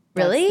trapeze.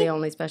 Really? That's the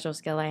only special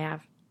skill I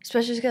have.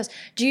 Special skills.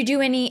 Do you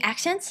do any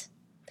accents?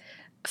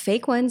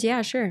 Fake ones,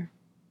 yeah, sure.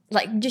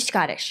 Like just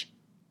Scottish?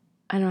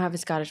 I don't have a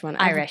Scottish one.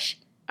 Irish?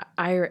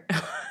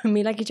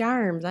 Me Lucky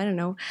Charms. I don't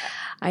know.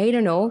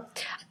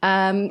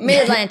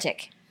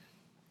 Mid-Atlantic?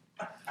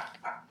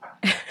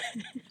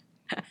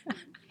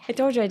 I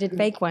told you I did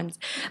fake ones.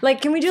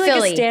 Like, can we do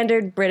Philly. a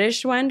standard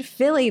British one?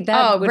 Philly.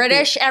 That would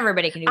British? be...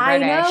 Everybody can do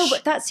British. I know,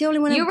 but that's the only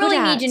one you I'm really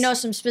good at. need to know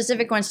some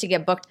specific ones to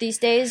get booked these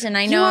days. And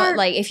I know,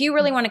 if you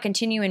really want to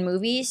continue in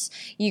movies,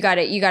 you got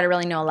to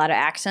really know a lot of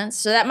accents.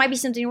 So that might be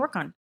something to work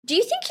on. Do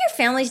you think your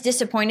family's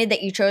disappointed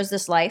that you chose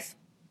this life?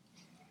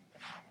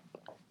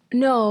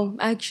 No,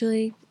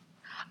 actually.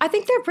 I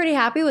think they're pretty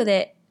happy with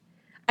it.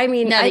 I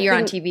mean, Now that you're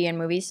on think- TV and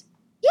movies.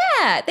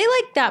 Yeah, they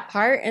like that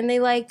part, and they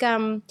like,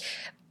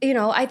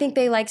 I think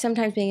they like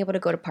sometimes being able to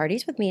go to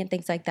parties with me and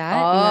things like that.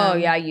 Oh,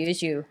 And, yeah,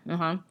 use you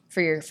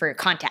for your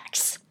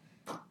contacts.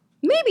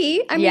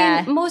 Maybe. I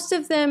Yeah. mean, most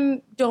of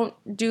them don't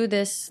do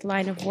this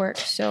line of work,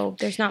 so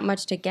there's not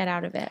much to get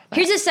out of it.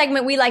 Here's a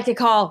segment we like to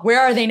call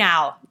 "Where Are They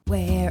Now?"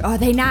 Where are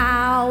they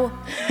now?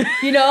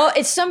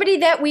 It's somebody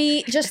that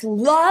we just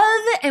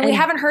love and we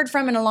haven't heard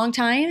from in a long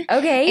time.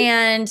 Okay.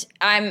 And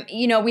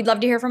we'd love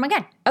to hear from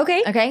again.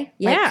 Okay. Okay.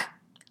 Yeah. Like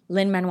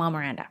Lin-Manuel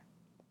Miranda.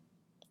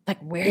 Like,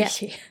 where is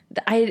he?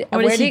 Where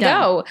has did he he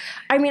done? go?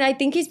 I mean, I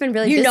think he's been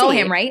really You busy. know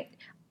him, right?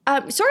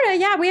 Sort of,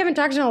 yeah. We haven't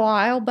talked in a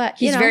while, but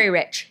He's very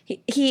rich.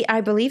 He,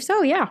 I believe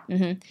so, yeah.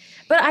 Mm-hmm.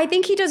 But I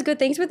think he does good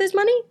things with his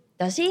money.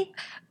 Does he?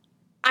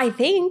 I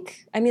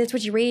think. I mean, that's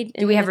what you read.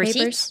 Do we have the papers.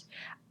 receipts?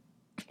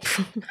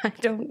 I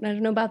don't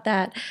know about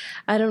that.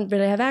 I don't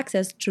really have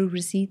access to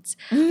receipts.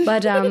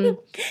 But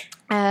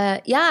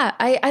yeah,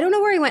 I don't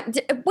know where he went.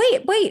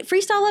 Wait,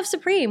 Freestyle Love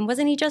Supreme.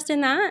 Wasn't he just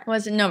in that?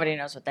 Nobody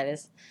knows what that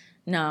is.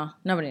 No,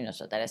 nobody knows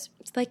what that is.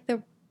 It's like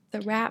the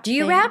rap. Do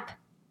you thing. rap?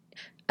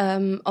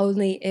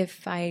 Only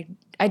if I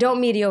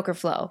don't mediocre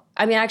flow.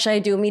 I mean, actually, I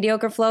do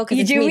mediocre flow because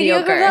You it's do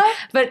mediocre flow?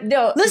 But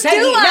no, Let's Peggy,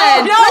 do one.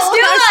 No, Let's do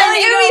I'm one.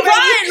 telling you, It'll be no,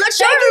 fun. Peggy. Let's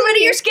show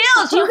everybody your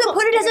skills. You can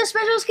put it as a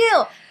special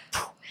skill.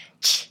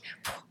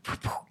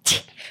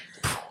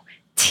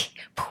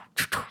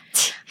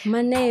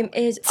 My name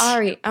is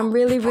Ari. I'm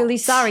really, really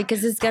sorry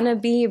because it's gonna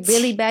be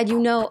really bad.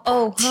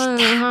 Oh,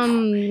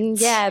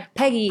 yeah,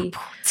 Peggy.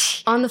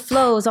 On the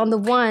flows, on the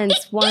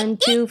ones. 1,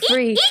 2,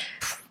 3.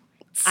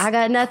 I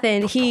got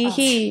nothing.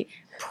 He.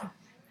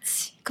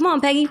 Come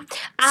on, Peggy.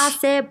 I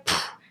said.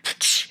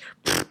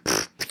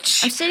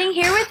 I'm sitting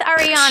here with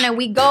Ariana.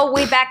 We go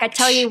way back. I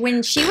tell you,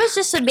 when she was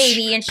just a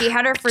baby and she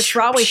had her first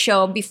Broadway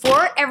show,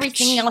 before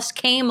everything else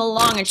came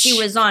along and she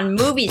was on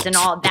movies and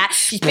all that,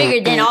 she's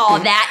bigger than all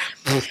that.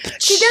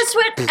 She does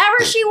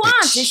whatever she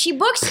wants and she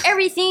books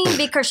everything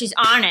because she's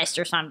honest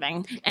or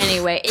something.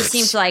 Anyway, it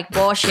seems like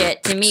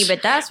bullshit to me,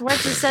 but that's what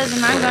she says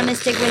and I'm going to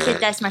stick with it.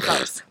 That's my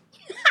close.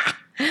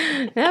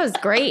 That was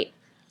great.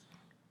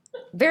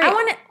 Very I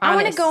want to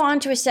honest. go on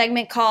to a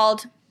segment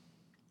called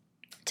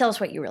Tell Us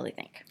What You Really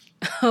Think.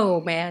 Oh,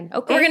 man.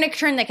 Okay. We're going to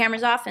turn the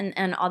cameras off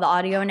and all the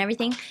audio and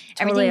everything.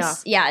 Totally Everything's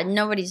off. Yeah,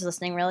 nobody's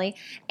listening really.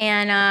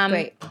 And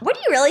what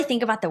do you really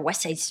think about the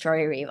West Side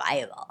Story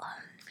revival?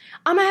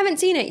 I haven't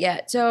seen it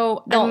yet,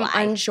 so Don't I'm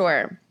lie.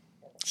 unsure.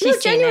 She's No, seen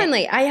it.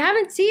 genuinely, I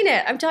haven't seen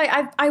it. I'm telling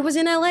you, I was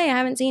in LA. I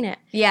haven't seen it.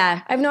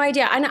 Yeah. I have no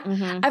idea. I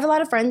have a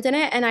lot of friends in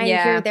it, and I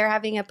Yeah. hear they're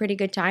having a pretty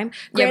good time.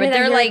 Yeah, Granted, but I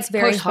they're hear like it's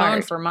very postponed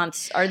hard. for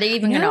months. Are they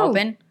even going to No.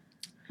 open?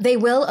 They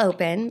will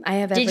open. I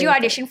have. Did you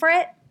audition for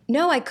it?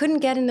 No, I couldn't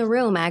get in the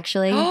room.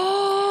 Actually,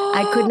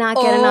 I could not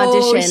get an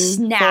audition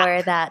snap.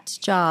 for that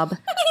job.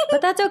 But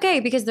that's okay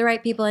because the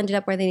right people ended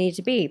up where they needed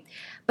to be.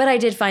 But I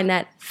did find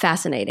that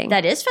fascinating.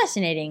 That is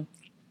fascinating.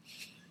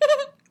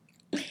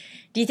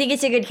 Do you think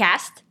it's a good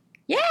cast?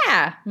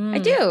 Yeah, I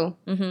do.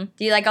 Mm-hmm.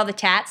 Do you like all the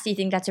tats? Do you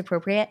think that's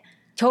appropriate?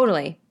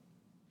 Totally.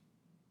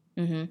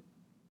 Mm-hmm.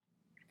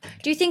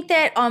 Do you think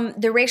that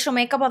the racial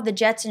makeup of the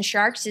Jets and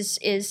Sharks is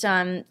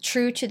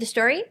true to the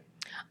story?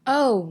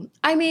 Oh,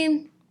 I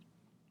mean,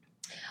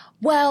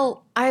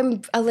 well,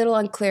 I'm a little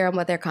unclear on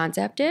what their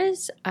concept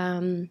is.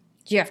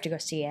 You have to go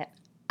see it.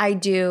 I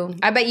do.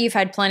 I bet you've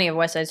had plenty of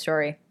West Side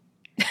Story.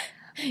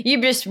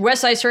 You've just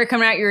West Side Story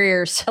coming out your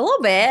ears. A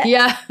little bit.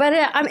 Yeah. But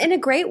I'm in a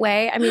great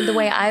way. I mean, the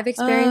way I've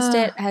experienced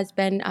it has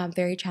been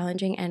very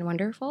challenging and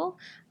wonderful,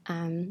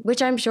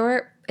 which I'm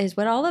sure is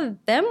what all of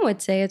them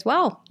would say as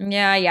well.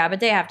 Yeah, but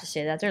they have to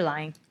say that. They're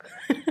lying.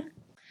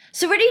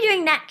 So what are you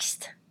doing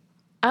next?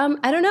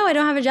 I don't know. I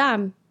don't have a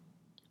job.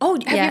 Oh,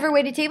 have Yeah. you ever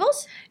waited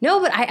tables? No,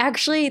 but I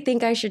actually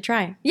think I should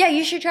try. Yeah,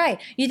 you should try.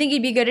 You think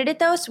you'd be good at it,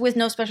 though, with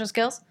no special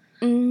skills?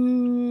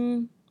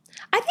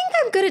 I think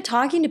I'm good at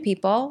talking to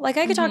people. Like,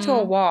 I could talk to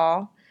a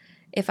wall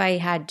if I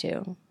had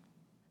to.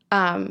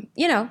 I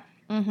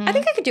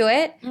think I could do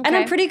it. And I'm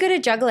Okay. pretty good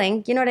at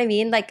juggling. You know what I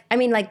mean? Like,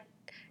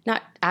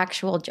 not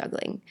actual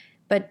juggling,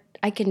 but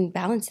I can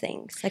balance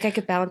things. Like, I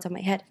could balance on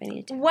my head if I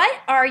needed to. What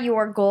are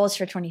your goals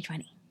for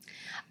 2020?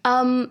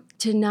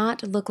 To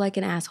not look like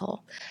an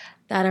asshole.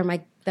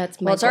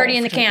 That's my Well, it's already goal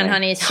in the for can, 2020.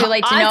 honey. It's too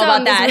late to I know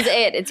thought about that. This was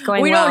it. It's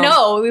going We well.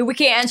 don't know. We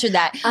can't answer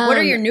that. What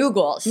are your new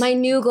goals? My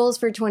new goals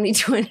for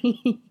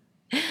 2020.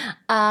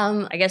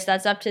 I guess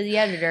that's up to the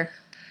editor.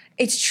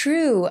 It's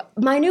true.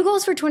 My new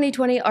goals for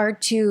 2020 are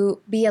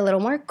to be a little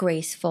more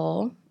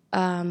graceful,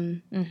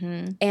 and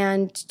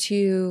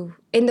to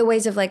in the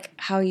ways of like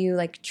how you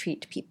like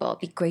treat people.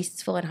 Be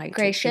graceful in how you treat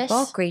Gracious.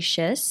 people.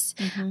 Gracious.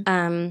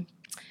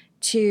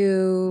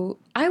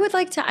 I would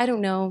like to, I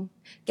don't know,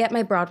 get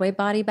my Broadway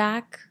body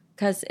back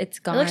because it's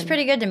gone. It looks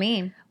pretty good to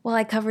me. Well,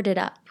 I covered it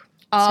up.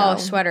 Oh,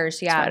 So-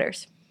 sweaters, yeah.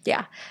 Sweaters.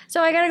 Yeah.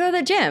 So I got to go to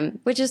the gym,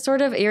 which is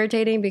sort of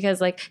irritating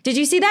because, like, did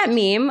you see that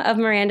meme of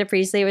Miranda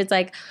Priestley? It was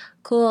like,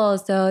 cool,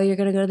 so you're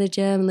going to go to the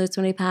gym and lose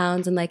 20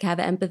 pounds and, like, have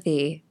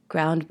empathy.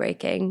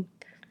 Groundbreaking.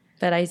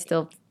 But I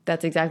still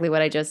That's exactly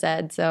what I just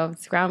said. So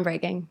it's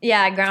groundbreaking.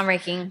 Yeah,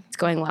 groundbreaking. It's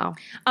going well.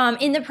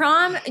 In the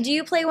prom, do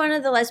you play one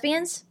of the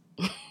lesbians?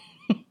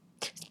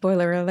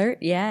 Spoiler alert.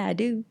 Yeah, I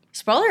do.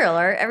 Spoiler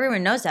alert.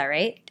 Everyone knows that,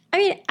 right? I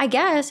mean, I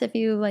guess if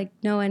you like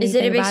know anything Is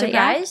it a big about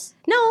surprise?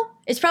 Yeah. No.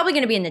 It's probably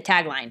going to be in the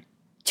tagline.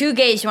 2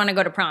 gays want to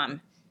go to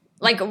prom.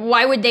 Like,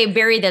 why would they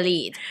bury the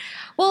lead?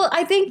 Well,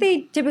 I think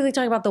they typically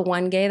talk about the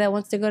one gay that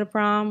wants to go to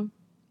prom.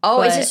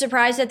 Oh, is it a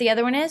surprise that the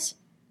other one is?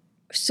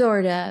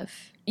 Sort of.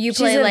 You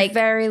play She's like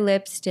very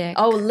lipstick.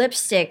 Oh,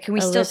 lipstick. Can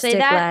we still say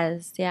that?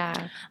 Les,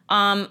 yeah.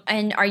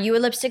 And are you a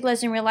lipstick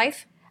les in real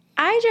life?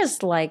 I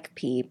just like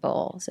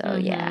people, so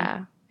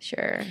yeah,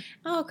 sure.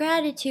 Oh,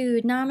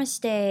 gratitude,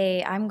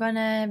 namaste. I'm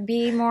gonna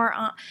be more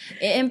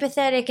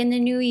empathetic in the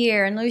new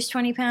year and lose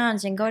 20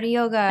 pounds and go to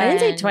yoga. I didn't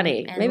say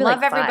 20, and maybe love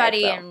like 5,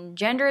 everybody though. and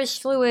gender is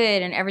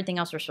fluid and everything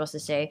else we're supposed to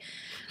say.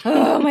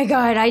 Oh my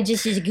God,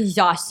 it's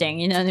exhausting.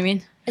 You know what I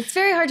mean? It's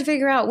very hard to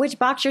figure out which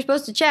box you're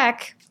supposed to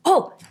check.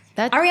 Oh,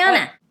 that's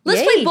Ariana.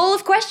 Let's play Bowl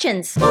of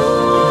Questions. Bowl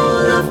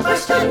of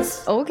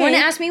Questions. Okay. Want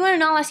to ask me one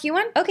and I'll ask you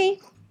one? Okay.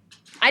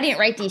 I didn't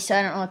write these, so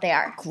I don't know what they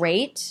are.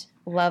 Great.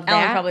 Love that.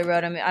 Ellen probably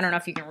wrote them. I don't know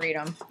if you can read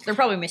them. They're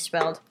probably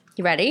misspelled.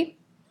 You ready?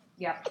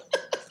 Yep.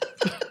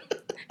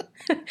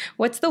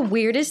 What's the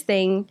weirdest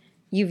thing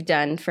you've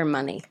done for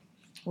money?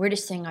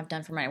 Weirdest thing I've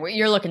done for money.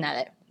 You're looking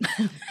at it.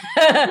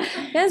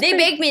 They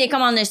begged me to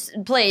come on this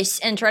place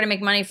and try to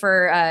make money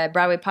for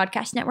Broadway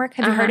Podcast Network.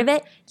 Have you heard of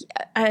it?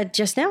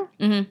 Just now?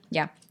 Mm-hmm.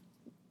 Yeah.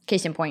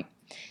 Case in point.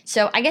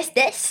 So I guess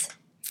this.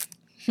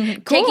 Cool.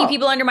 Taking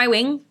people under my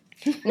wing.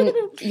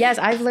 Yes,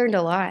 I've learned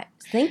a lot.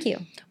 Thank you.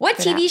 What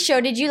TV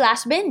show did you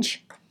last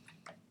binge?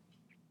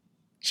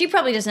 She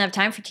probably doesn't have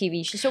time for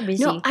TV. She's so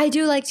busy. No, I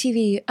do like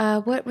TV.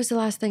 What was the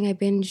last thing I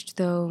binged,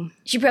 though?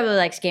 She probably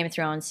likes Game of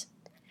Thrones.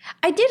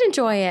 I did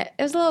enjoy it.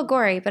 It was a little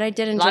gory, but I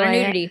did enjoy it. A lot of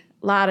nudity.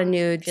 A lot of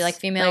nudes. Do you like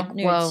female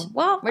nudes? Whoa.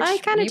 Well, Which I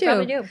kind of do. You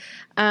probably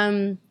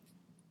do.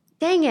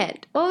 Dang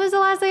it. What was the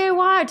last thing I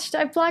watched?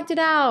 I blocked it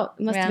out.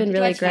 It must have been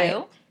really great.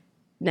 You?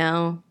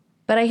 No.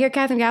 But I hear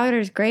Catherine Gallagher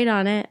is great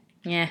on it.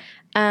 Yeah.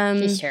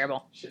 She's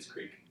terrible. Schitt's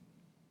Creek.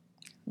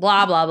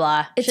 Blah, blah,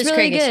 blah. It's Schitt's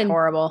really Creek good. is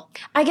horrible.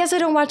 I guess I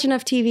don't watch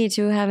enough TV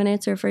to have an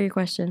answer for your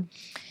question.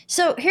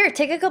 So here,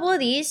 take a couple of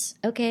these.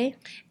 Okay.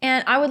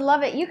 And I would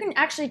love it. You can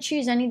actually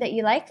choose any that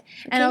you like.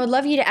 And I would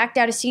love you to act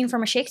out a scene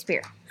from a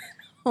Shakespeare.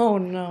 Oh,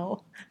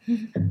 no.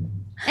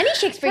 Any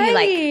Shakespeare you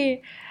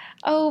like.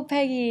 Oh,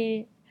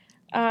 Peggy.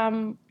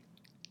 Hold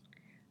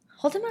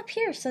them up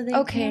here so the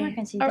camera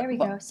can see. There we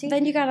go. See?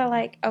 Then you gotta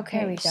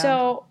There we go.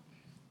 So,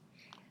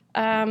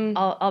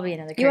 I'll be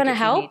another character. You want to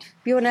help?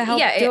 You want to help?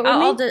 Yeah, do it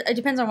with me? it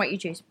depends on what you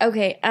choose.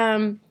 Okay.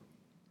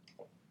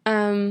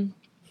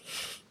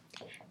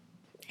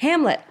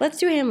 Hamlet. Let's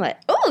do Hamlet.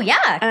 Oh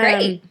yeah,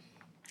 great.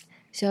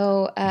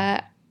 So,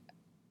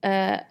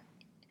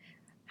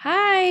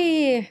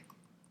 hi,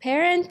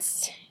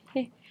 parents.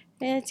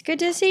 It's good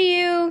to see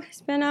you.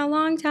 It's been a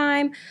long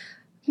time.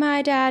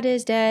 My dad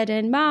is dead,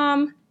 and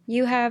Mom,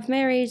 you have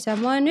married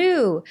someone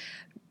new.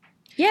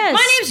 Yes.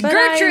 My name's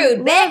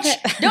Gertrude,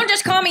 bitch. Don't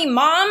just call me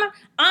Mom.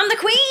 I'm the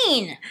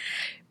queen.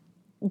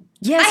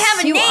 Yes, I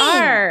have a you name.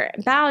 are.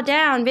 Bow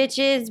down,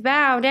 bitches.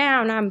 Bow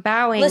down. I'm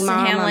bowing, Listen,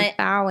 Mom. Hamlet,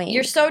 I'm bowing.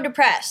 you're so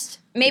depressed.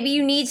 Maybe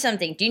you need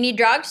something. Do you need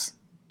drugs?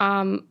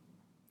 You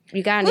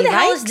got any Who the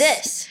hell likes? is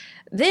this?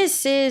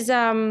 This is,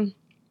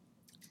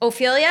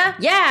 Ophelia?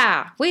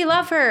 Yeah, we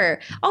love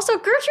her. Also,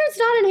 Gertrude's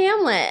not in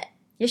Hamlet.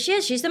 Yes, she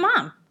is. She's the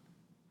mom.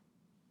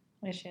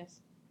 Yes, she is.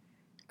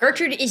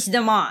 Gertrude is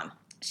the mom.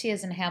 She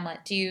is in Hamlet.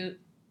 Do you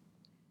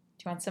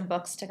want some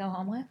books to go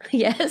home with?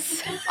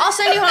 Yes. I'll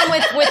send you home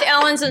with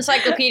Ellen's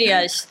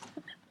encyclopedias.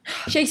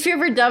 Shakespeare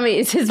for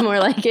Dummies is more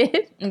like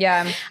it.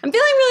 Yeah. I'm feeling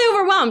really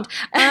overwhelmed.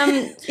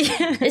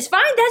 It's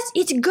fine.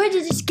 It's good to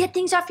just get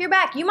things off your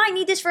back. You might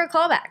need this for a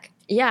callback.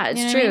 Yeah, it's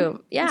You know what I true. mean?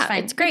 Yeah, It's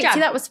fine. it's great. Good job. See,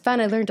 that was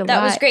fun. I learned a lot.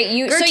 That was great.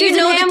 Gertrude's so you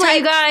know in Hamlet, the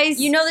you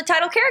guys. You know the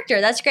title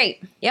character. That's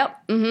great.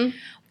 Yep. Mm-hmm.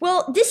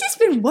 Well, this has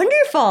been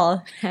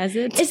wonderful. Has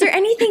it? Is there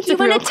anything It's you a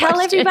want real to tell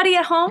question. everybody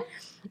at home?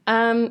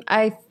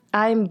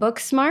 I'm book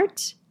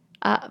smart.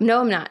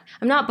 No, I'm not.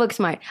 I'm not book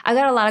smart. I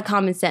got a lot of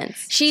common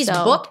sense. She's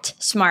so.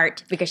 booked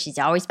smart because she's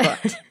always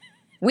booked.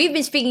 We've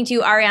been speaking to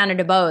Ariana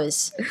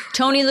DeBose,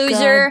 Tony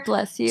loser, God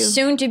bless you.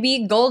 soon to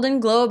be Golden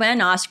Globe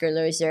and Oscar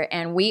loser,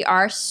 and we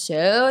are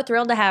so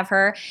thrilled to have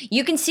her.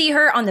 You can see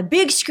her on the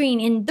big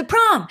screen in The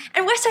Prom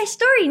and West Side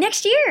Story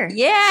next year.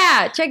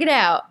 Yeah, check it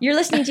out. You're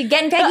listening to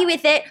Getting Peggy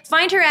with It.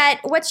 Find her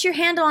at, what's your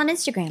handle on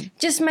Instagram?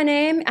 Just my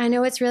name. I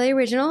know it's really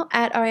original.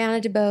 At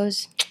Ariana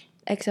DeBose.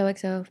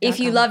 XOXO. If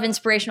you love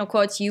inspirational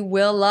quotes, you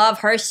will love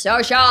her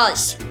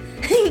socials.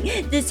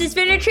 This has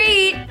been a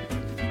treat.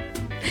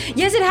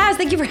 Yes, it has.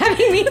 Thank you for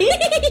having me.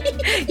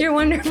 You're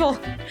wonderful.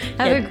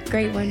 Have a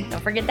great one.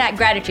 Don't forget that.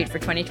 Gratitude for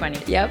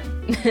 2020. Yep.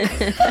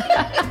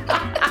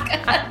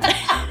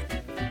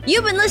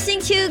 You've been listening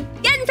to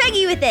Getting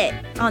Peggy with It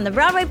on the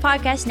Broadway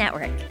Podcast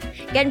Network.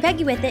 Getting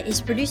Peggy with It is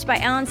produced by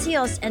Ellen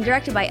Seals and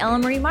directed by Ellen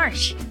Marie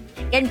Marsh.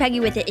 Getting Peggy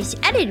with It is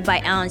edited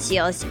by Ellen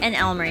Seals and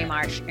Ellen Marie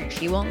Marsh, and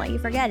she won't let you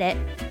forget it.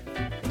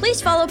 please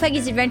follow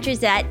Peggy's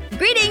Adventures at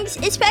Greetings,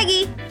 it's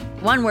Peggy.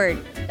 One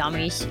word,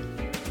 dummies.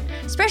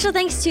 Special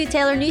thanks to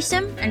Taylor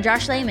Newsom and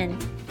Josh Lehman.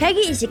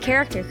 Peggy is a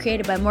character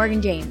created by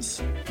Morgan James.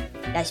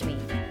 That's me,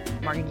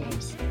 Morgan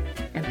James.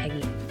 I'm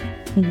Peggy.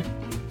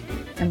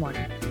 I'm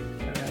Morgan.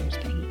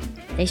 Peggy.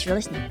 Thanks for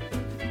listening.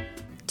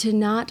 To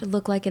not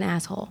look like an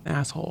asshole.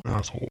 Asshole.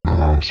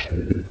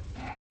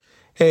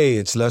 Hey,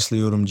 it's Leslie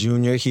Odom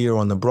Jr. here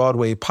on the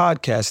Broadway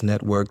Podcast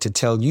Network to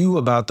tell you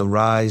about the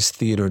Rise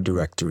Theater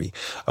Directory,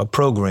 a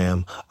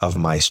program of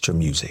Maestro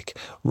Music.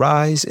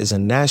 Rise is a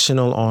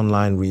national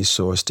online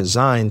resource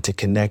designed to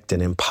connect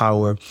and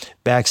empower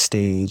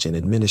backstage and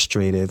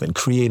administrative and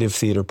creative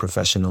theater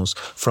professionals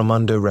from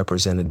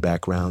underrepresented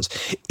backgrounds.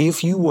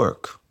 If you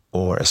work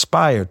or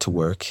aspire to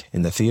work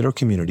in the theater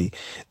community,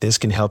 this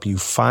can help you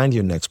find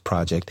your next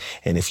project.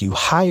 And if you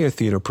hire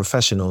theater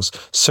professionals,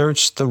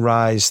 search the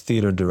Rise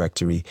Theater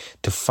Directory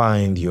to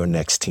find your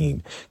next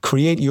team.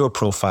 Create your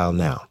profile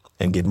now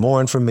and get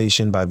more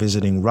information by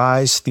visiting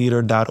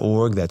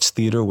risetheater.org. That's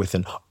theater with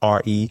an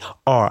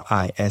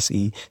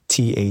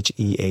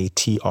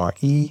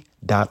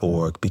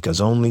RERISETHEATRE.org, because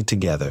only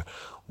together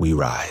we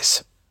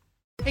rise.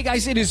 Hey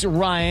guys, it is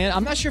Ryan.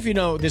 I'm not sure if you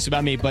know this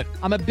about me, but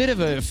I'm a bit of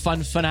a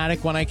fun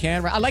fanatic when I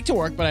can. I like to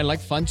work, but I like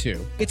fun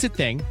too. It's a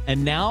thing.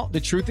 And now the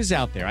truth is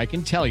out there. I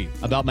can tell you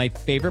about my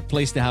favorite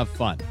place to have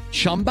fun.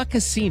 Chumba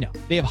Casino.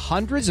 They have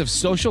hundreds of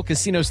social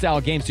casino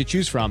style games to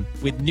choose from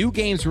with new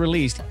games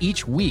released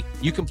each week.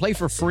 You can play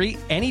for free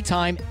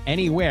anytime,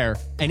 anywhere.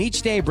 And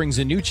each day brings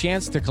a new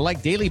chance to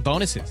collect daily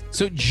bonuses.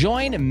 So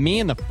join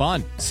me in the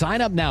fun.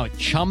 Sign up now at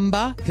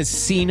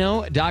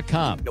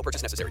ChumbaCasino.com. No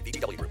purchase necessary.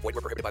 VGW Group. Void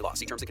where prohibited by law.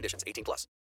 See terms and conditions. 18+.